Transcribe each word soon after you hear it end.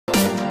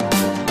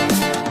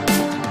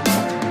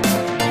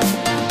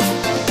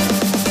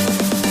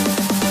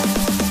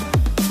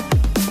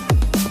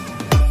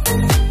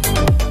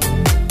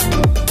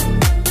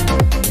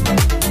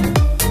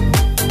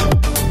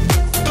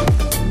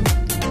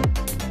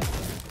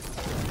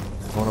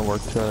Want to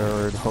work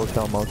to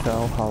hotel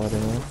motel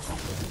holiday inn?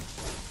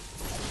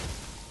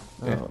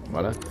 Yeah,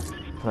 why not?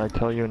 Can I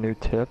tell you a new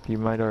tip? You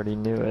might already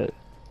knew it.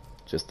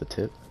 Just the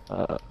tip.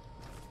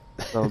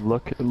 So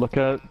look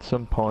at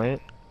some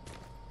point.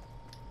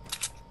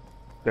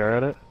 Stare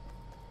at it.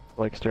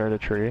 Like stare at a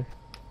tree.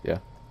 Yeah.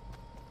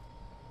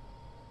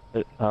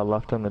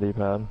 Left on the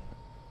D-pad.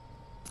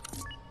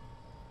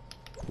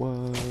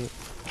 What?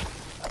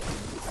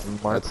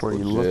 Mark That's where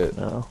you legit.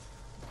 look now.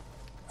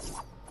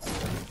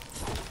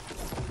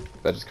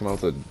 That just come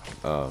out with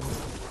a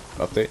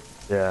update?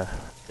 Yeah,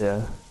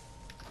 yeah.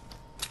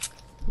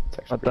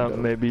 I thought Dope.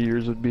 maybe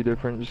yours would be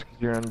different just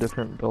because you're on a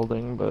different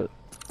building, but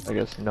I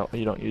guess no,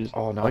 you don't use.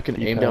 Oh, now I can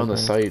aim down the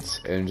sights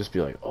and just be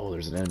like, oh,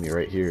 there's an enemy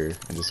right here,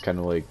 and just kind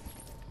of like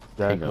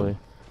ping Exactly. them.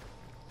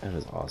 That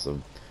is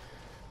awesome.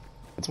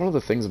 That's one of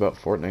the things about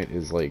Fortnite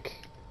is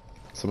like,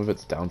 some of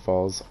its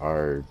downfalls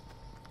are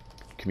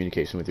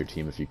communication with your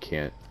team if you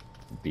can't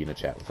be in a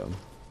chat with them.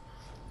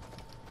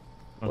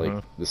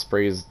 Like, the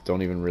sprays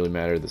don't even really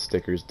matter, the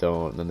stickers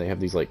don't, and then they have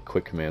these, like,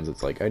 quick commands.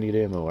 It's like, I need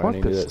ammo, I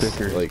need this.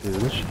 Stickers, like, dude,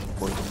 this shit's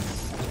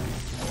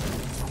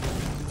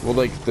well,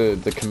 like,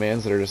 the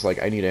commands that are just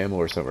like, I need ammo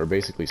or something, are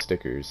basically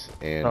stickers,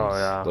 and,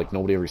 like,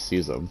 nobody ever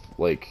sees them.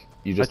 Like,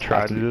 you just I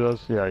tried to do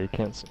those, yeah, you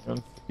can't see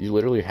them. You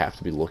literally have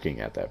to be looking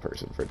at that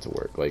person for it to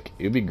work. Like,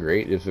 it would be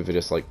great if it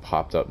just, like,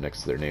 popped up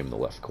next to their name in the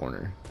left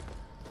corner.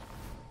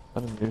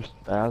 What a new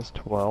Spaz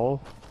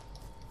 12?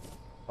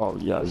 Oh,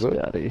 yes,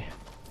 daddy.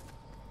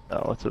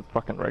 No, it's a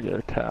fucking regular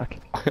attack.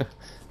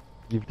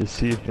 You've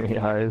deceived me,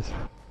 eyes.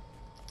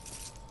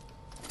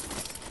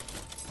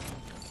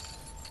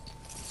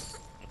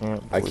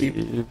 I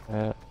keep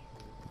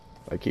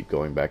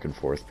going back and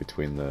forth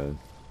between the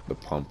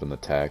pump and the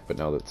tack, but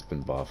now that it's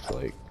been buffed,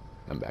 like,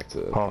 I'm back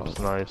to the pump's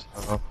nice.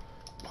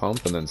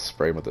 Pump and then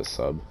spray with a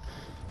sub.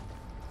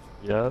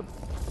 Yep.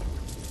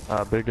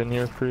 Big in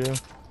here for you.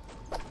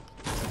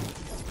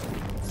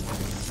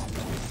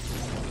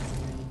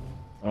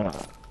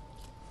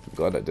 I'm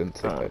glad I didn't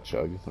take that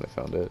chug when I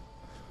found it.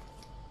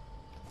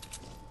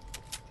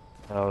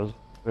 That was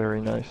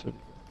very nice of you.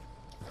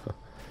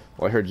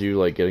 Well, I heard you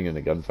like getting in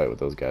a gunfight with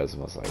those guys,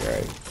 and I was like,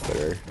 alright,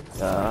 better.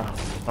 Yeah,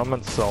 I'm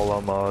in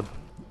solo mode.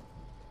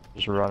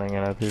 Just running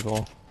in at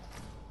people.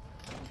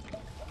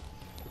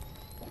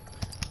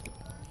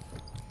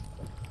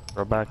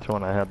 Go back to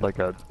when I had like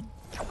a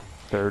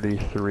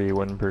 33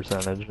 win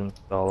percentage in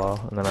solo,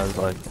 and then I was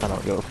like, I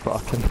don't give a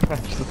fuck, and I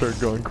just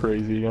started going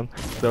crazy again.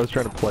 So I was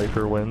trying to play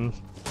for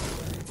wins,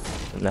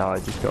 and now I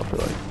just go for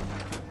like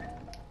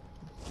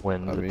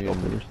wins. I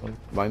mean,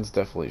 mine's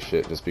definitely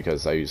shit just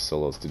because I use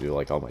solos to do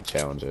like all my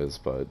challenges,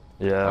 but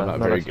yeah, I'm not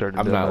very good.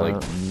 I'm not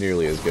like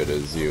nearly as good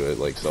as you at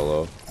like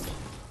solo.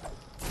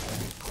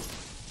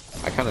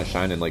 I kind of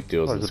shine in like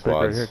duos and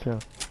squads. Right here too.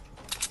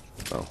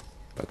 Oh,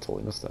 I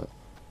totally missed that.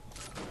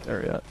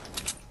 There yet.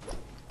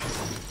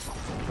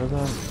 Where's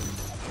that?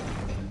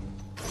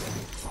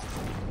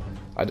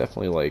 I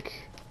definitely like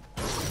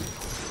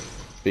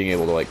being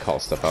able to like call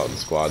stuff out in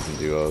squads and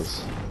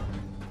duos.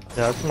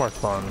 Yeah, it's more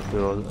fun than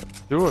duos.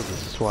 Duos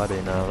is sweaty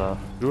now though.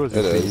 Duos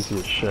is easy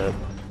as shit.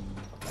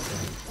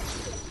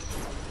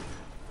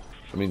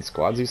 I mean,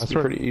 squads used to be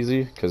pretty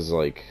easy because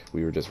like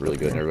we were just really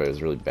good and everybody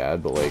was really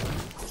bad, but like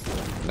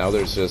now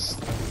there's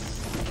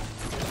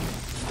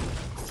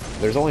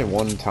only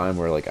one time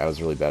where like I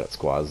was really bad at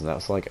squads, and that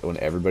was like when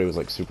everybody was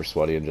like super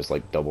sweaty and just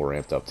like double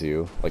ramped up to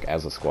you, like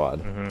as a squad.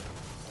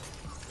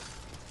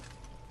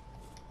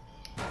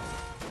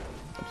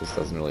 It just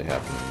doesn't really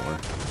happen anymore.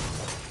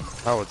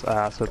 I was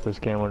ass at this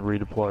game when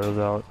redeploy was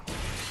out.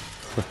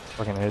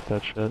 Fucking hate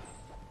that shit.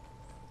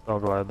 So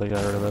glad they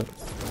got rid of it.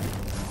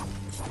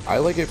 I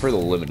like it for the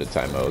limited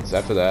time modes.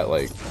 After that,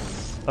 like,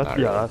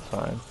 that's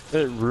fine.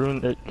 It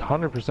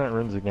 100%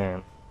 ruins the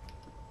game.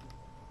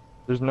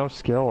 There's no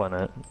skill in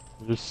it.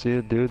 You just see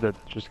a dude that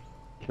just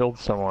killed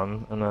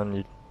someone, and then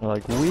you're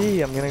like,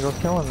 "Wee, I'm gonna go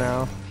kill him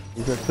now.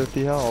 He's at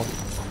 50 health."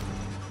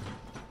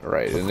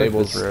 Right, it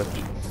enables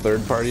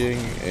third partying,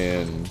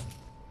 and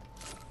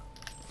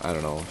I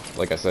don't know.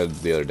 Like I said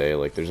the other day,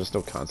 like there's just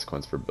no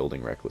consequence for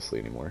building recklessly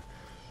anymore.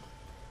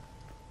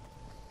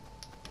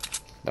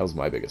 That was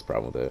my biggest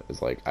problem with it.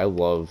 Is like I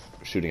love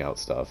shooting out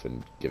stuff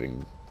and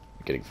getting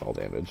fall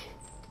damage.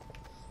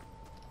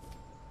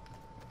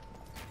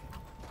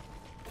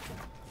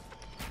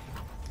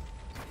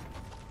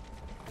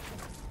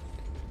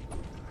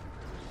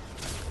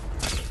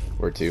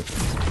 Where to?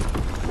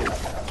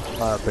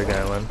 Big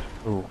Island.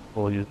 Ooh,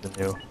 we'll use the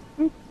new.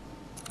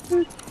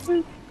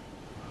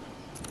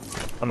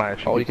 I'm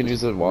actually. Oh, you can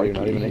use it while you're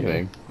not even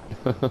aiming.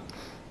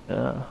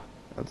 Yeah.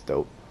 That's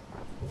dope.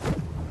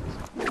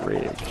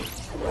 Great.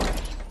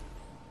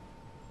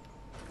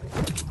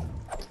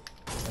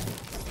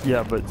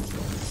 Yeah, but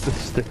the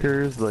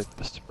stickers, like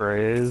the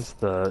sprays,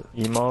 the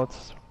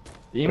emotes.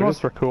 The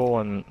emotes were cool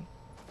and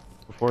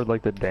before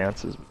like the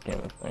dances became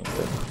a thing.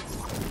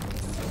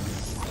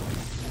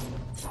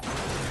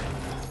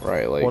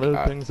 Right, like one of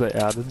the things they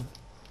added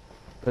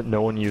that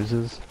no one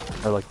uses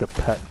are like the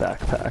pet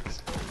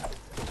backpacks.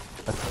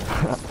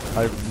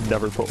 I've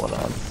never put one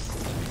on.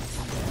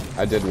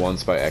 I did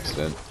once by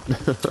accident.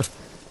 It's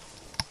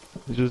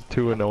just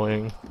too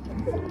annoying.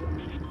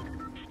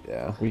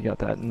 Yeah. We got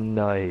that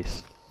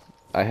nice.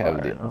 I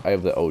have now.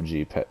 the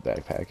OG pet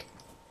backpack.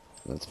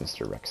 That's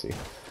Mr. Rexy.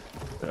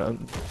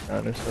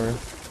 Dinosaur.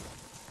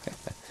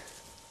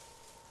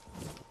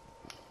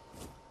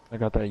 I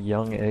got that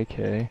young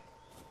AK.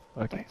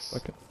 Nice.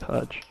 Fucking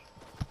touch.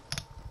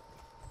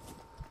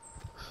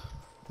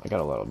 I got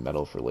a lot of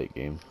metal for late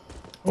game.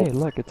 Hey,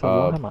 look, it's a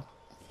llama.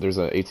 There's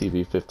an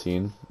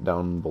ATV-15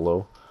 down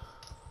below.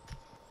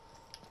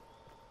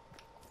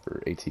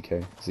 For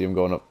ATK. See him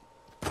going up.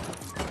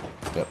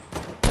 Yep.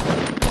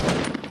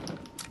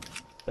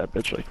 That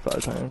bitch like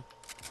 5 times.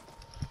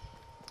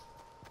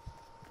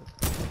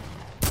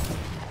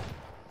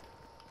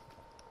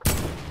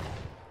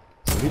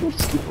 Some people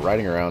just keep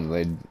riding around and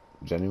they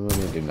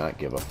genuinely do not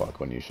give a fuck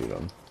when you shoot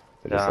them.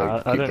 They just like I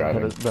keep didn't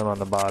driving. hit them on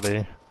the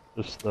body.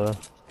 Just the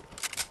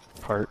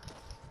part.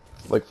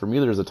 Like for me,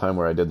 there was a time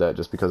where I did that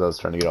just because I was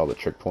trying to get all the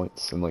trick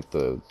points and like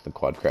the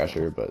quad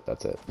crasher, but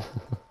that's it.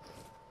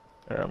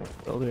 Yeah, I'm gonna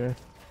build here.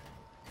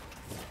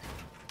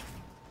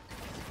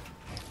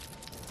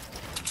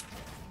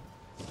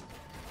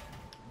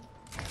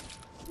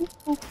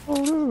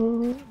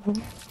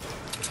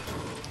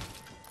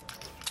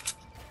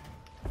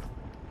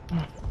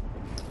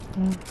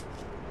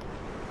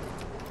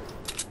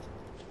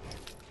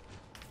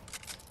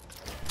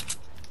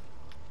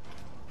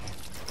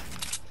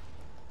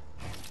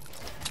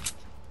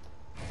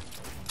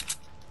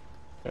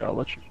 Yeah, I'll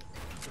let you.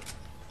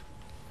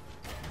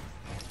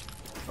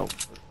 Oh.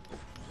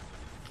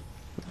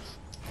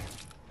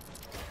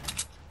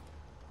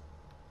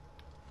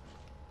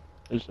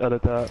 Just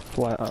edit that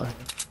flat out here.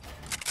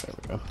 There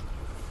we go.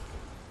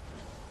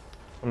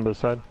 On this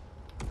side.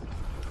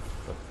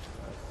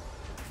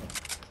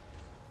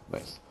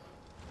 Nice.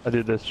 I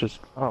did this just.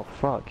 Oh,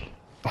 fuck.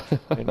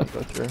 I need to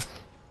go through.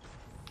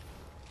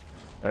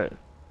 Alright.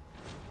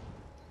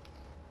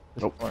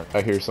 Nope.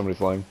 I hear somebody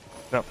flying.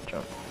 Jump,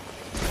 jump.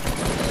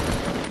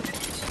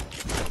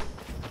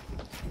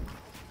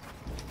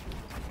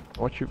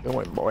 What you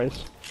doing,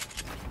 boys?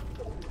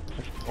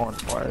 What you doing,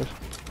 boys?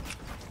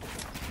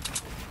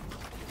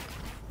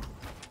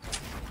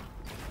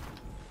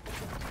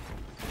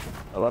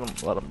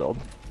 Let him build.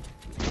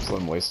 Just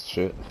let him waste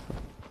shit.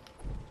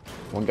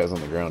 One guy's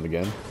on the ground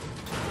again.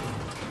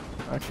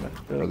 I can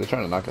Are they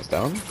trying to knock us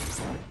down?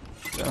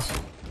 Yeah.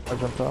 I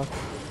jumped off.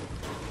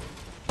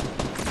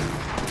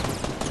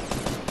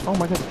 Oh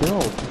my god,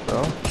 build, bro.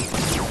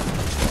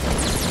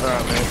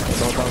 Alright, man.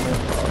 Don't tell me.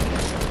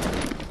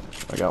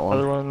 I got one.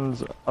 Other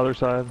one's other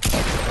side. I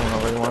don't know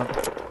where you want.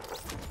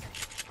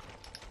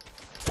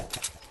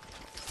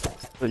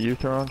 The you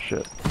throwing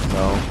shit.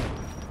 No.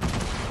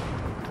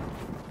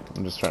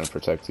 I'm just trying to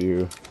protect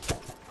you.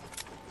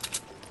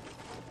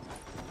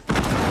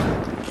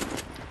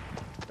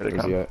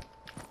 Where's he at?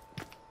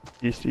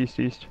 East, east,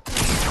 east.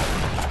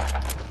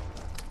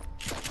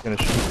 He's gonna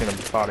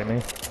body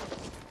me.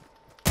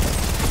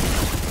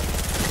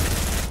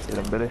 Get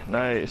him, Biddy.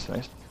 Nice,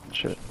 nice.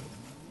 Shit.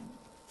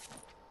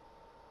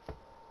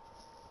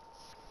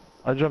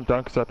 I jumped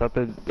down because I thought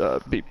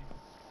they'd be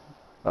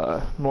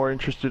more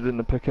interested in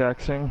the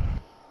pickaxing.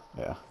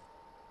 Yeah.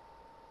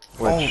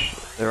 Which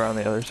they're on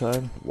the other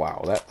side.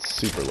 Wow, that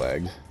super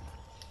lagged.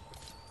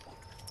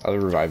 I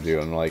revived you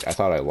and like I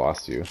thought I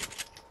lost you.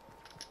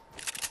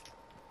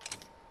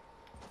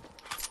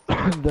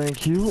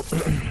 Thank you.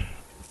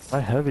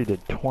 My heavy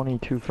did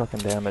 22 fucking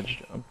damage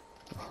to him.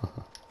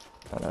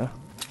 I know.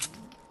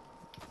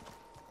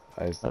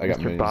 I got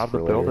Mr. Bob the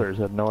for later. Builders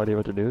had no idea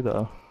what to do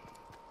though.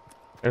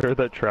 I heard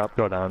that trap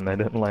go down and they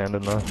didn't land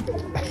in the...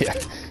 Yeah.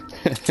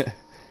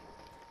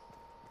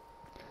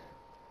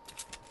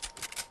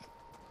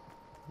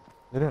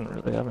 They didn't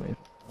really have anything.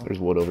 There's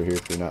wood over here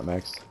if you're not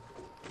maxed.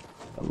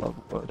 I love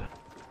wood.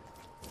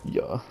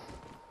 Yeah.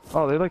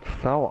 Oh, they like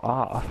fell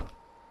off.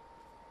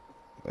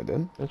 They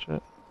did? Good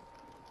shit.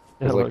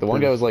 Yeah, like look, the one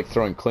guy was like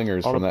throwing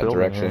clingers all from the that building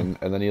direction, here.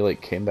 and then he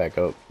like came back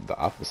up the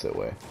opposite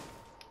way.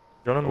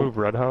 You wanna move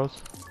Red House?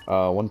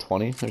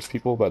 120. There's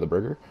people by the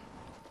burger.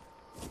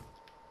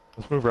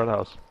 Let's move Red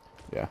House.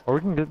 Yeah. Or we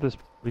can get this.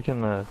 We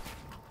can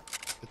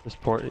get this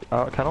port.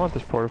 I kind of want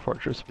this porta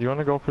fortress. If you want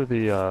to go for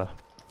the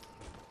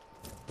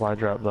supply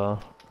drop though,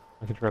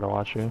 I can try to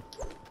watch you.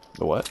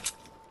 The what?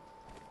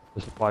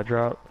 The supply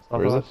drop.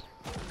 Where is it?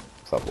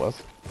 Southwest,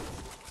 Southwest.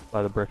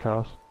 by the brick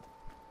house.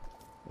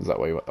 Is that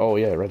why you? Oh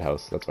yeah, Red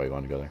House. That's why you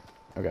wanted to go there.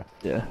 Okay.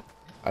 Yeah.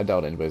 I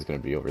doubt anybody's gonna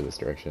be over this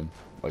direction.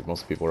 Like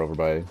most people are over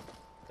by. Yeah,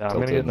 I'm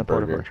gonna get in the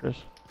porta burger. fortress.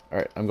 All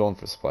right, I'm going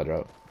for supply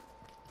drop.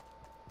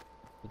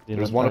 You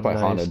There's know, one up by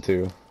nice. Haunted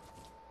too.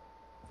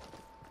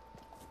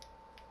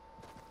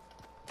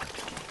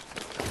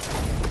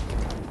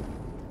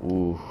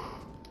 Ooh.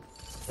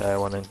 Yeah, I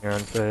went in here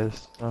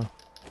unfazed. So.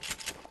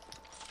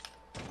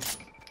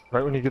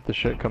 Right when you get the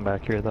shit, come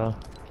back here though.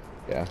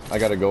 Yeah, I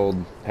got a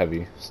gold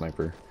heavy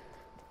sniper.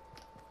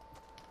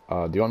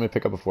 Do you want me to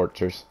pick up a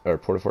fortress or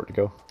porta fort to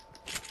go?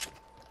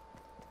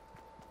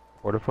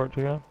 Porta fort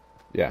to go?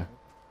 Yeah,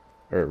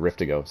 or rift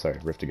to go. Sorry,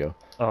 rift to go.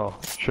 Oh,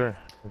 sure.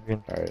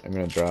 Alright, I'm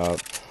gonna drop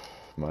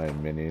my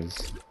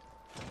minis.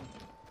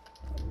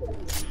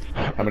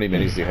 How many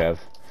minis do you have?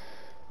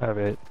 I have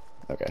 8.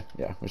 Okay,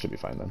 yeah, we should be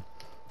fine then.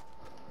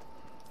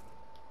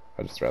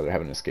 I'd just rather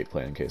have an escape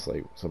plan in case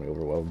like somebody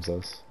overwhelms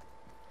us.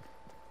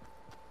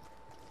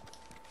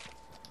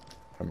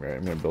 I'm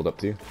gonna build up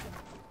to you.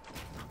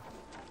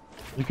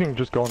 You can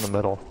just go in the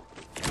middle.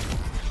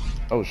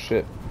 Oh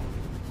shit.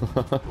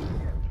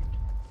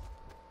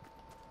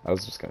 I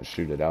was just gonna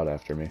shoot it out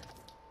after me.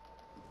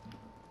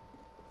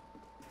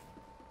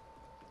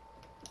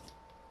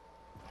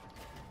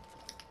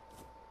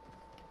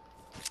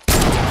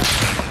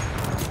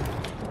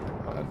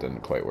 That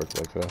didn't quite work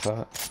like I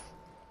thought.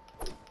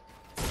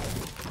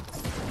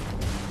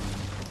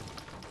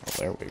 Oh,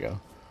 there we go.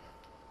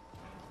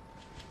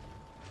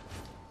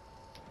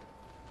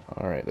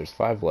 Alright, there's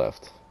 5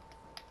 left.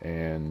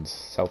 And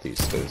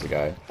southeast, there's a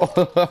guy.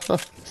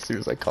 As soon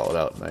as I call it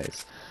out,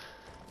 nice.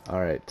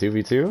 Alright,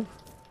 2v2?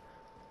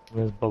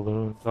 There's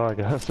balloons. Oh, I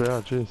guess,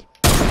 yeah, jeez.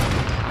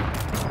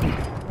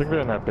 I think they're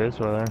in that base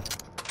over there.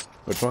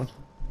 Which one?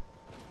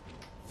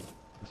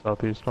 The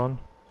southeast one.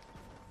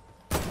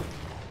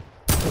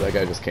 Where that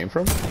guy just came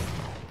from?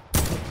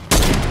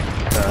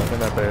 Yeah, in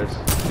that base.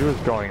 He was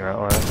going that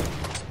way.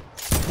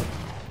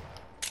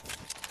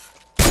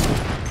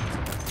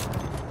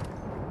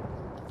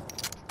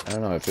 I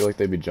don't know, I feel like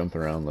they'd be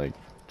jumping around like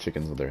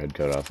chickens with their head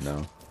cut off now.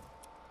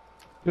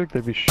 I feel like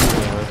they'd be shooting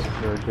at us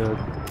if they were good.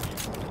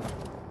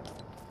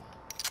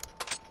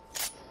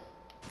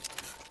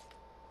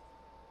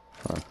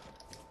 Huh.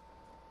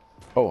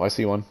 Oh, I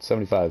see one.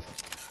 75.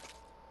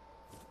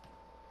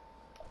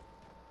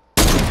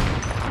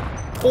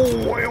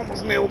 Oh, I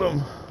almost nailed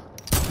him!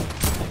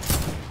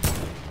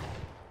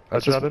 I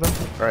shotted him?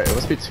 Alright, it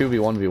must be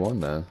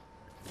 2v1v1 then.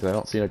 Because I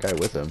don't see a guy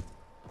with him.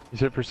 He's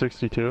hit for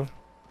 62.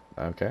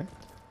 Okay.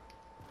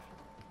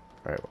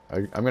 Alright,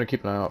 I'm gonna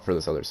keep an eye out for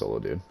this other solo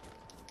dude.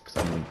 Because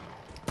I'm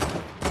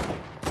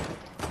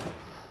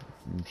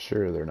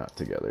sure they're not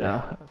together.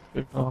 Yeah, that's a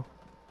good call.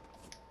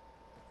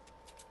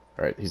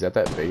 Alright, he's at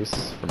that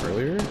base from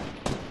earlier?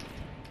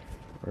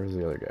 Where's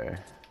the other guy?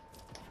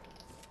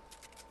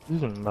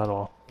 He's in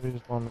metal. He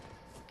just wanted...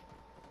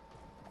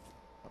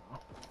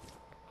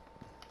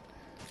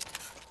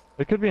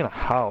 They could be in a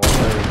house.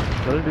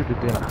 The other dude could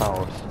be in a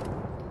house.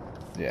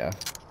 Yeah.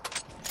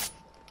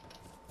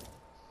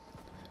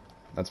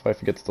 That's why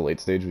if it gets to late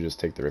stage, we just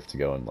take the rift to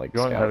go and like. You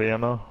want scout. heavy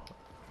ammo?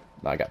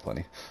 No, I got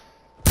plenty.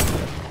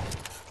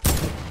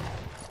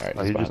 Alright,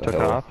 Oh, he just took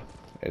hill. off?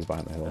 Yeah, he's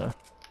behind the hill. Yeah.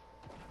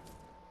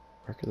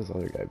 Where could this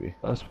other guy be?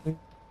 Last week?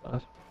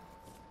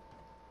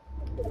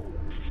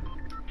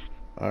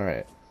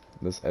 Alright.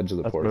 This edge of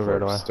the Let's port move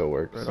right away. still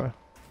works. Right away.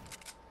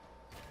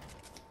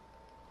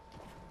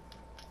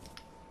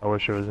 I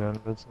wish it was in,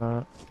 but it's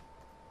not.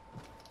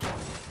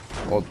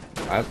 Well,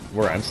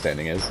 where I'm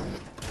standing is.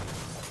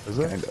 Is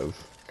it?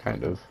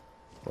 Kind of.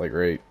 Like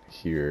right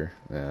here.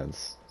 Yeah,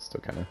 it's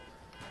still kind of.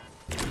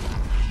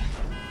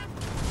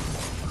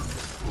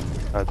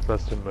 That's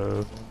best to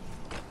move.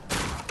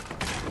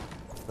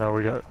 No,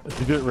 we got. If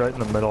you get right in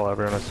the middle,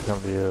 everyone has to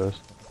come to you.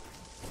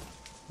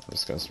 I'm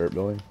just gonna start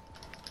building.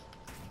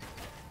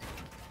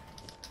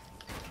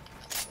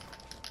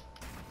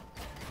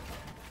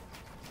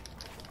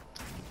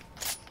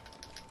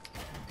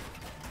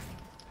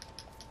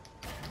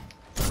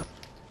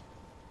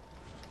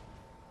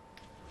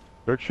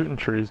 Start shooting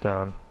trees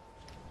down.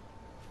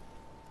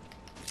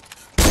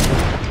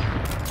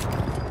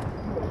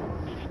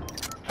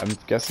 I'm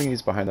guessing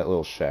he's behind that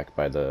little shack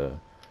by the.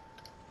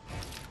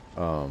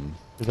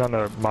 He's on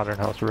the modern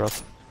house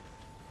roof.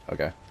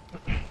 Okay.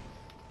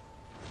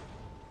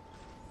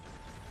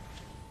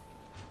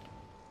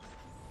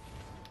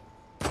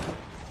 Hit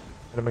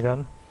him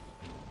again.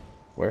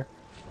 Where?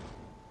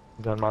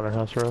 He's on modern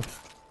house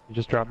roof. He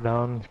just dropped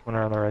down. He's coming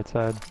around the right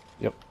side.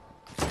 Yep.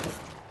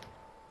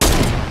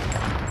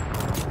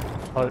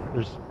 Oh,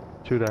 there's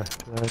two there.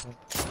 I think.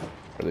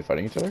 Are they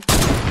fighting each other? Is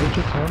it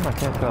just him? I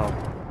can't tell.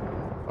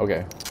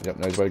 Okay. Yep.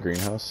 Now he's by the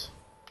greenhouse.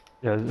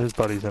 Yeah, his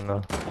buddy's in the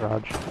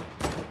garage.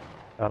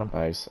 Got him.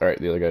 Nice. All right.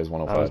 The other guy's That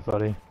was 105.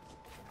 buddy.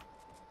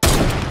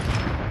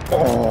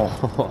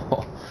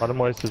 Oh. Let him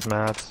waste his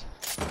mats.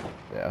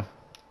 Yeah.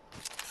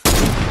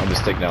 I'm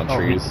just taking down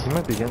trees. He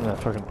might be getting that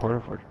fucking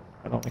porta fort.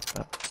 I don't like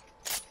that.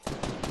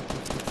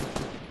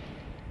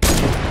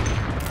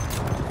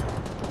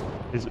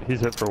 He's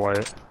hit for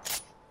white.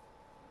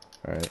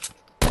 All right.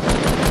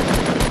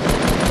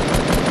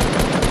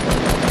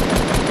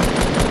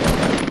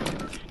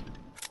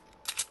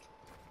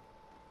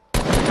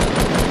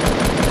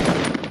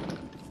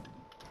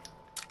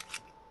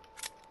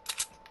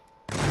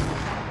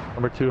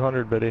 Number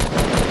 200, Biddy.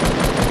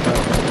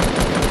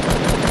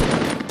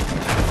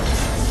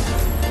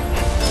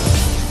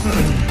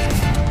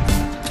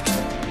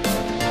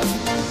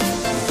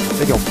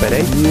 There you go,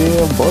 Biddy.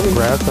 Yeah, buddy.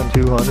 Congrats on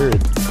 200.